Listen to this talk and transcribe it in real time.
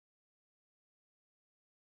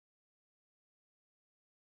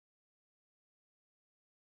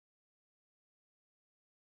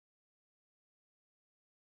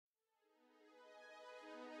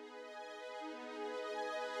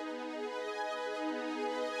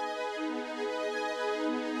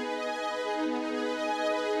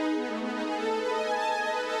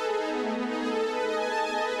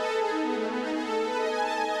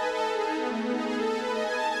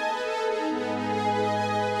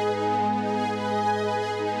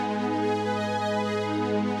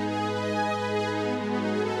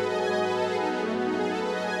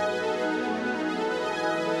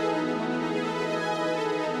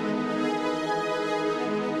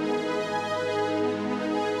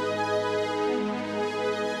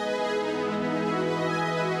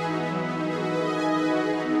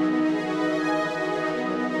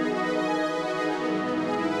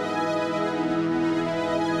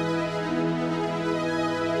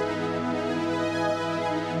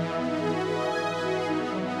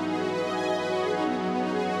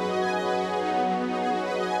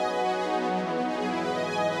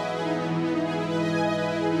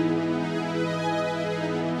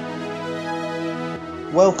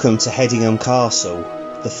Welcome to Hedingham Castle,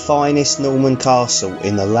 the finest Norman castle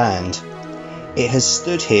in the land. It has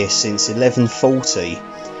stood here since 1140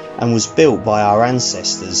 and was built by our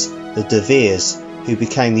ancestors, the De Veres, who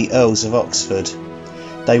became the Earls of Oxford.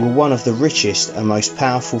 They were one of the richest and most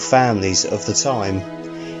powerful families of the time.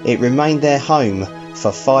 It remained their home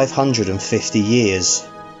for 550 years.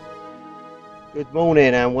 Good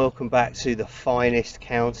morning and welcome back to the finest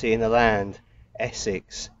county in the land,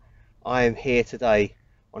 Essex. I am here today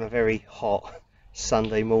on a very hot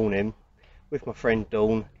Sunday morning with my friend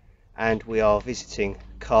Dawn, and we are visiting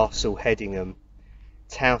Castle Hedingham,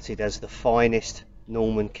 touted as the finest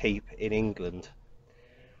Norman keep in England.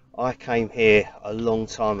 I came here a long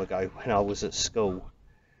time ago when I was at school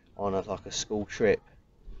on a school trip,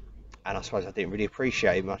 and I suppose I didn't really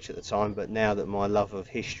appreciate it much at the time, but now that my love of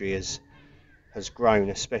history has grown,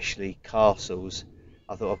 especially castles,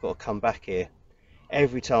 I thought I've got to come back here.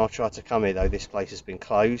 Every time I've tried to come here though, this place has been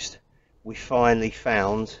closed. We finally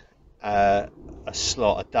found a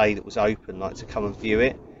slot, a day that was open, to come and view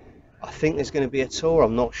it. I think there's going to be a tour,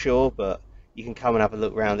 I'm not sure, but you can come and have a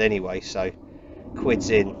look around anyway, so quid's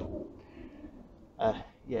in.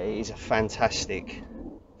 Yeah, it is a fantastic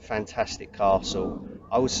castle.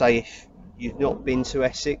 I would say if you've not been to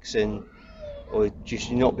Essex or just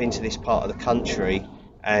not been to this part of the country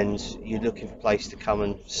and you're looking for a place to come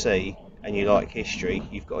and see and you like history,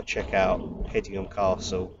 you've got to check out Hedingham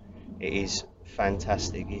Castle. It is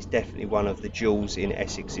fantastic. It's definitely one of the jewels in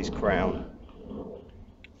Essex's crown.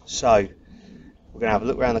 So we're going to have a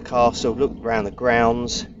look around the castle, look around the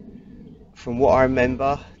grounds. From what I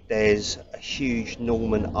remember, there's a huge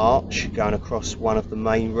Norman arch going across one of the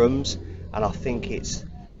main rooms, and I think it's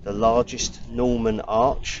the largest Norman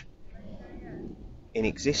arch in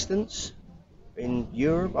existence in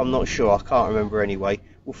Europe. I'm not sure, I can't remember anyway.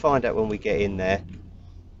 We'll find out when we get in there.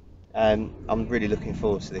 I'm really looking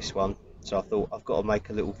forward to this one, so I thought I've got to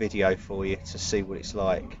make a little video for you to see what it's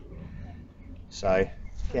like. So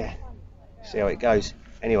yeah, see how it goes.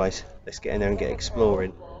 Anyways, let's get in there and get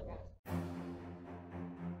exploring.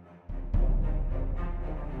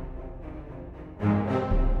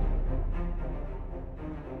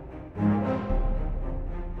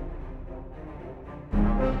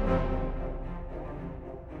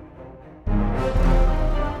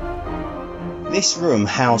 This room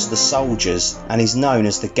housed the soldiers and is known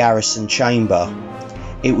as the garrison chamber.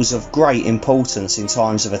 It was of great importance in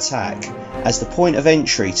times of attack, as the point of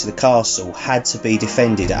entry to the castle had to be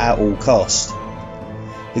defended at all cost.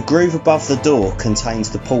 The groove above the door contains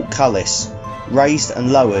the portcullis, raised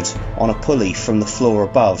and lowered on a pulley from the floor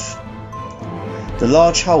above. The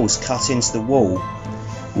large holes cut into the wall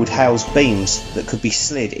would house beams that could be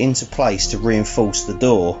slid into place to reinforce the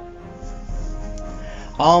door.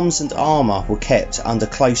 Arms and armour were kept under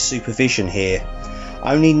close supervision here.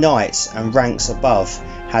 Only knights and ranks above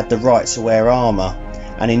had the right to wear armour,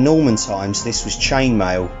 and in Norman times this was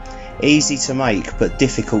chainmail, easy to make but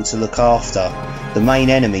difficult to look after, the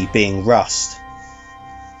main enemy being rust.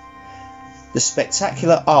 The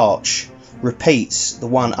spectacular arch repeats the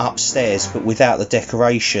one upstairs but without the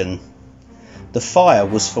decoration. The fire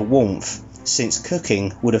was for warmth, since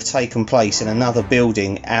cooking would have taken place in another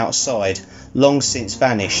building outside, long since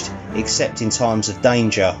vanished except in times of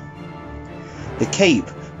danger. The keep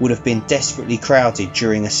would have been desperately crowded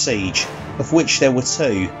during a siege, of which there were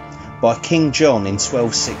two, by King John in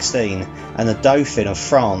 1216 and the Dauphin of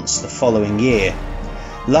France the following year.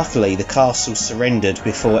 Luckily the castle surrendered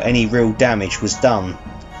before any real damage was done,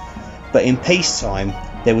 but in peacetime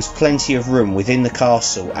there was plenty of room within the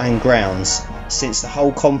castle and grounds, since the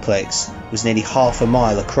whole complex was nearly half a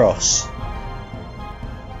mile across.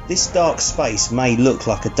 This dark space may look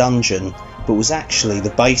like a dungeon, but was actually the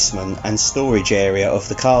basement and storage area of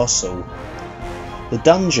the castle. The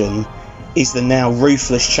dungeon is the now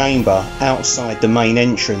roofless chamber outside the main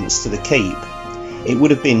entrance to the keep. It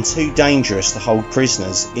would have been too dangerous to hold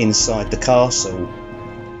prisoners inside the castle.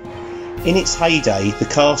 In its heyday, the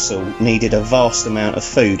castle needed a vast amount of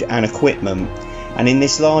food and equipment, and in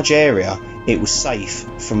this large area it was safe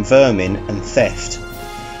from vermin and theft.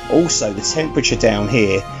 Also, the temperature down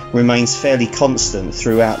here remains fairly constant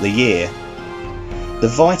throughout the year. The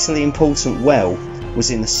vitally important well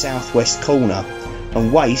was in the southwest corner,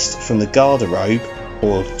 and waste from the garderobe,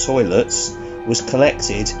 or toilets, was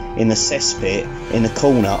collected in the cesspit in the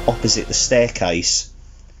corner opposite the staircase.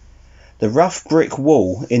 The rough brick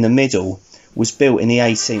wall in the middle was built in the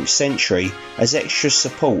 18th century as extra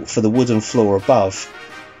support for the wooden floor above.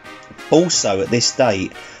 Also at this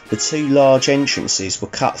date, the two large entrances were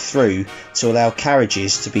cut through to allow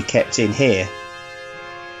carriages to be kept in here.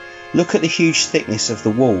 Look at the huge thickness of the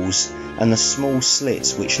walls and the small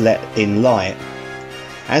slits which let in light.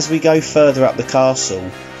 As we go further up the castle,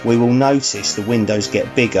 we will notice the windows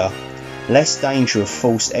get bigger, less danger of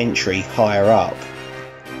forced entry higher up.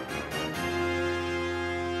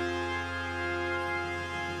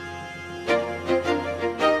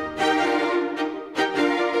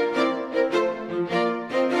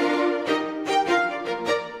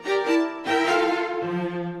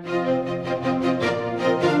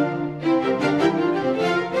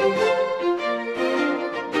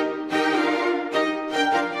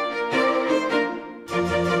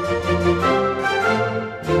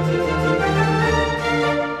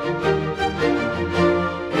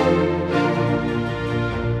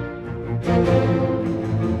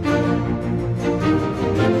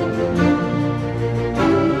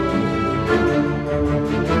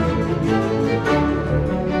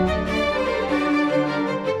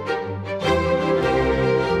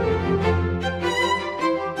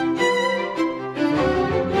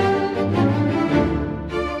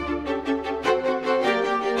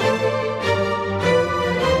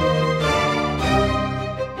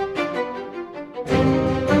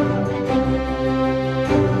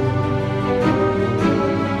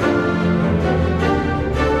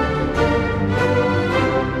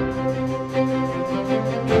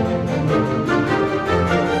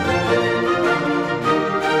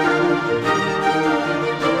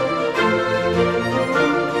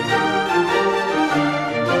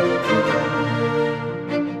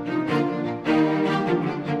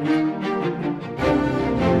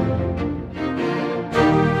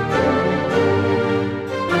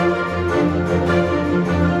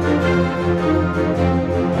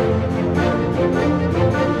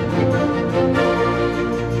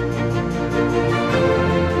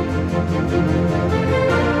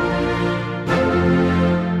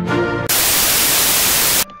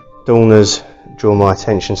 Dawn has drawn my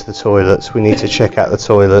attention to the toilets. We need to check out the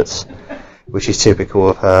toilets, which is typical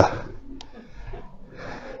of her.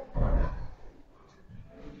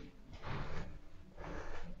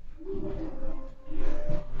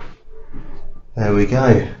 There we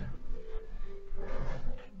go.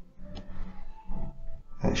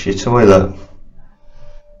 That's your toilet.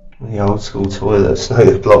 The old school toilets. No,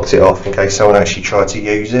 they've blocked it off in case someone actually tried to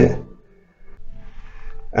use it.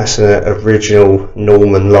 That's an original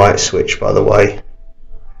Norman light switch, by the way.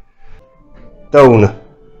 Dawn,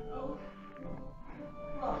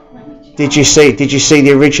 did you see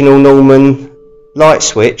the original Norman light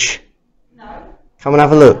switch? No. Come and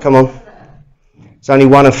have a look. Come on. It's only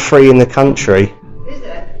one of 3 in the country. Is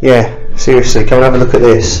it? Yeah. Seriously, come and have a look at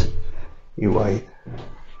this. You wait.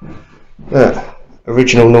 Look,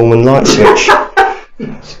 original Norman light switch.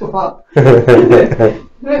 What? Look.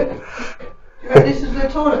 This is the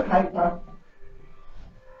toilet paper.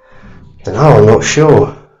 Don't know, I'm not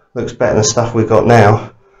sure. Looks better than stuff we've got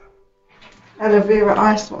now. Aloe vera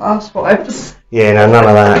ice wipes. Yeah, no, none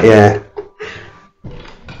of that, yeah.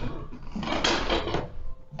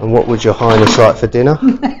 And what would your highness like for dinner?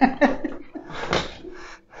 I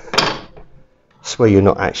swear you're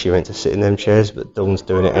not actually meant to sit in them chairs, but Dawn's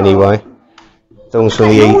doing it anyway. Dawn's from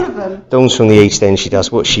the East End, she does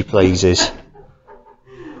what she pleases.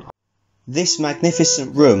 This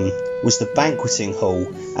magnificent room was the banqueting hall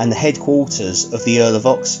and the headquarters of the Earl of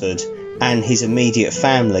Oxford and his immediate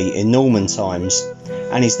family in Norman times,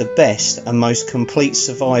 and is the best and most complete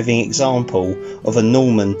surviving example of a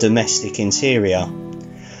Norman domestic interior.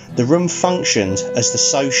 The room functioned as the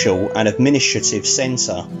social and administrative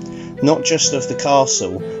centre, not just of the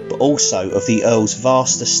castle, but also of the Earl's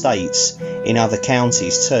vast estates in other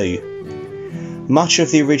counties too. Much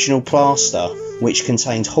of the original plaster, which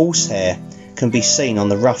contained horsehair, can be seen on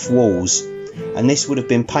the rough walls, and this would have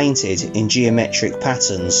been painted in geometric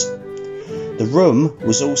patterns. The room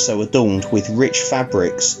was also adorned with rich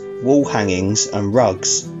fabrics, wall hangings and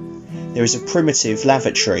rugs. There is a primitive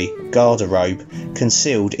lavatory garderobe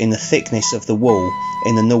concealed in the thickness of the wall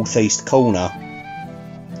in the northeast corner.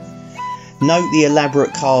 Note the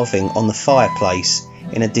elaborate carving on the fireplace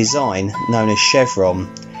in a design known as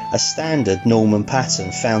chevron, a standard Norman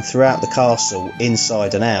pattern found throughout the castle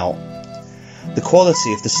inside and out. The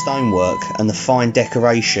quality of the stonework and the fine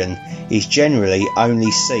decoration is generally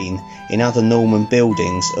only seen in other Norman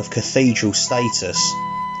buildings of cathedral status.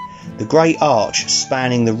 The great arch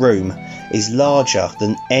spanning the room is larger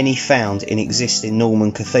than any found in existing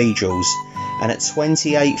Norman cathedrals, and at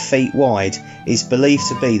 28 feet wide is believed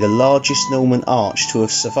to be the largest Norman arch to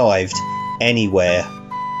have survived anywhere.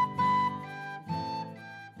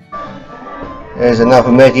 There's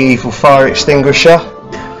another medieval fire extinguisher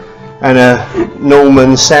and a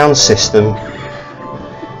Norman sound system.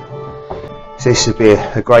 So this would be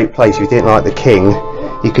a great place. If you didn't like the king,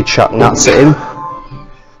 you could chuck nuts at him.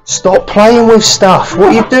 Stop playing with stuff. What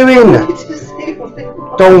are you doing?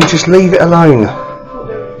 Dawn, just leave it alone.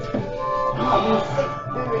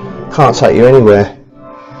 Can't take you anywhere.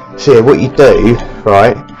 So yeah, what you do,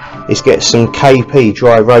 right, is get some KP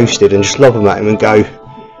dry roasted and just lob them at him and go,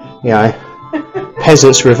 you know,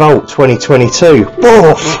 Peasants Revolt 2022.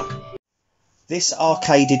 Boof! This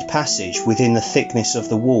arcaded passage within the thickness of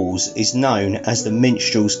the walls is known as the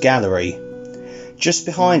Minstrel's Gallery. Just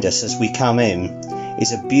behind us as we come in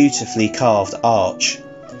is a beautifully carved arch.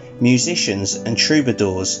 Musicians and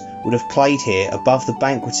troubadours would have played here above the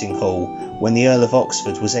banqueting hall when the Earl of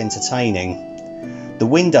Oxford was entertaining. The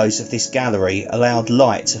windows of this gallery allowed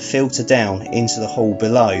light to filter down into the hall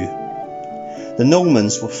below. The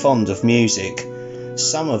Normans were fond of music,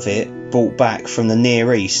 some of it brought back from the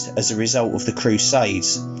Near East as a result of the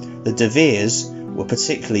Crusades. The De Veres were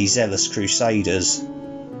particularly zealous crusaders.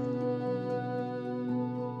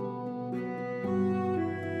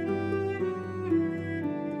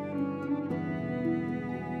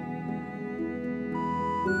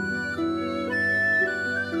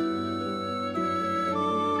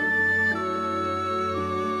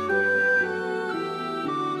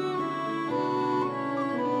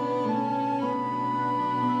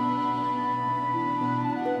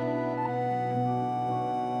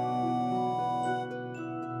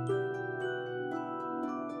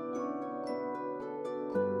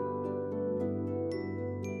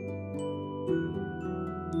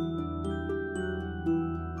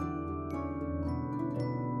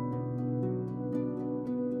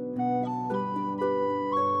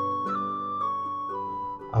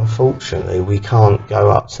 Unfortunately, we can't go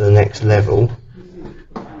up to the next level.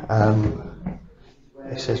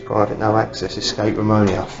 It says private, no access, escape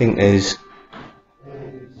Ramonia. I think there's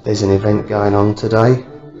an event going on today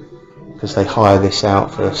because they hire this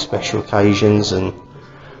out for special occasions and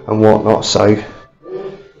whatnot. So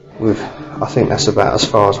I think that's about as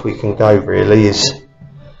far as we can go. Really, is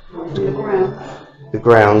the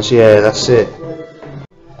grounds. Yeah, that's it.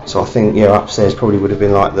 So I think upstairs probably would have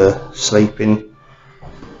been like the sleeping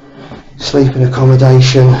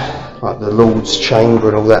accommodation, like the Lord's chamber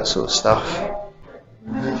and all that sort of stuff.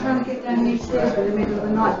 Imagine trying to get down these stairs in the middle of the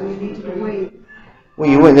night when you needed a wee. Well,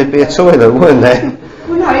 you wouldn't, there'd be a toilet, wouldn't there?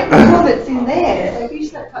 Well, no, the toilet's in there. So if you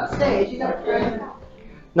slept upstairs, you'd have to.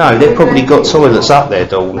 No, they've probably got toilets up there,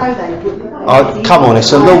 Dawn. No, they wouldn't. Oh, come on,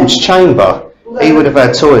 it's a Lord's chamber. He would have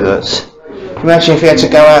had toilets. Imagine if he had to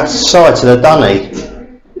go outside to the dunny.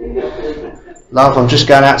 Love, I'm just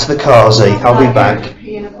going out to the carsy. I'll be back.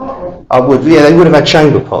 I would, yeah, they would have had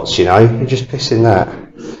chamber pots, you just piss in that.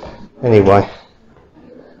 Anyway,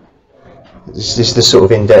 this is the sort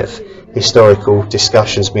of in-depth historical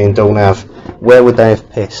discussions me and Dawn have. Where would they have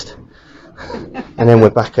pissed? And then we're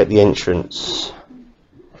back at the entrance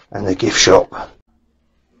and the gift shop.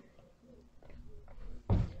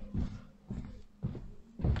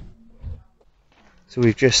 So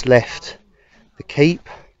we've just left the keep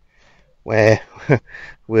where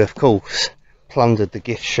we of course plundered the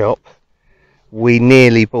gift shop. We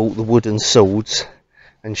nearly bought the wooden swords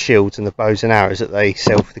and shields and the bows and arrows that they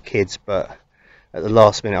sell for the kids, but at the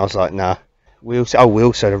last minute I was like, nah. We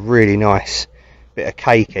also had a really nice bit of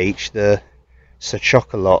cake each, the Sir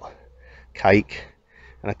Chocolat cake,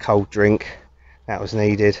 and a cold drink that was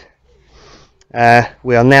needed.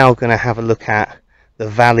 We are now going to have a look at the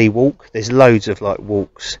Valley Walk. There's loads of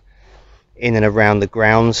walks in and around the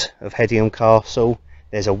grounds of Hedingham Castle.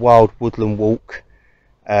 There's a wild woodland walk,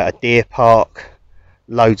 a deer park,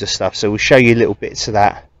 loads of stuff. So we'll show you little bits of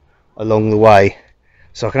that along the way.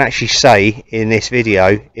 So I can actually say in this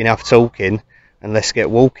video, enough talking and let's get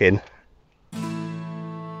walking.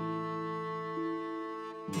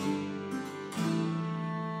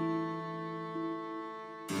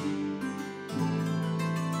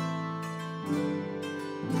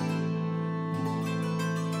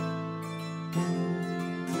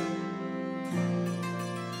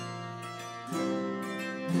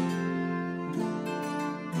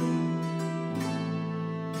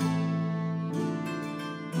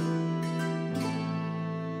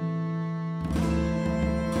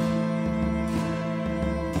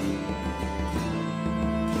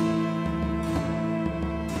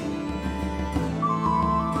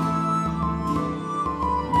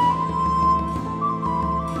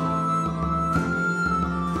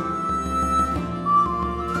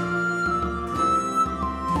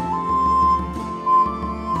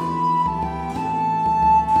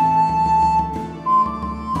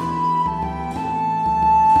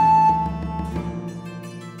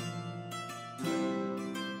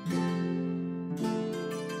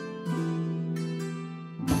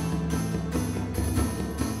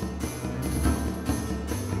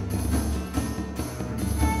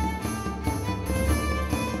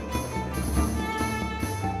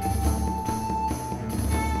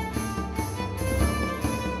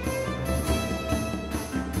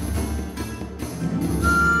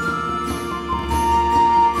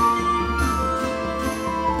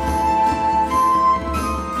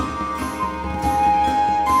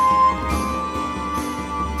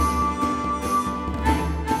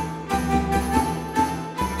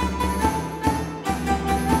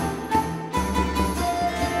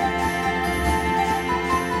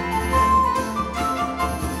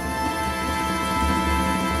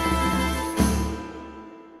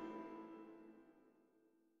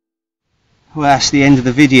 Well, that's the end of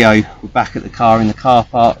the video. We're back at the car in the car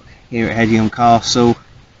park here at Hedingham Castle.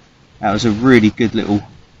 That was a really good little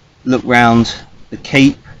look round the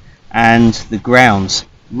keep and the grounds.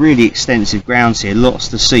 Really extensive grounds here, lots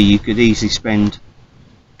to see. You could easily spend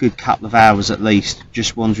a good couple of hours at least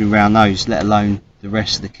just wandering around those, let alone the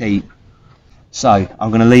rest of the keep. So I'm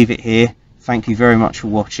going to leave it here. Thank you very much for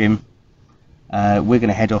watching. We're going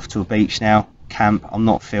to head off to a beach now. Camp. I'm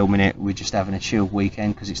not filming it, we're just having a chilled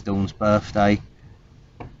weekend because it's Dawn's birthday.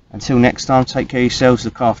 Until next time, take care of yourselves,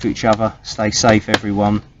 look after each other, stay safe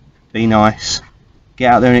everyone, be nice,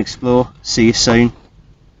 get out there and explore. See you soon,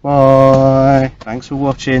 bye, thanks for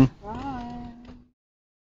watching.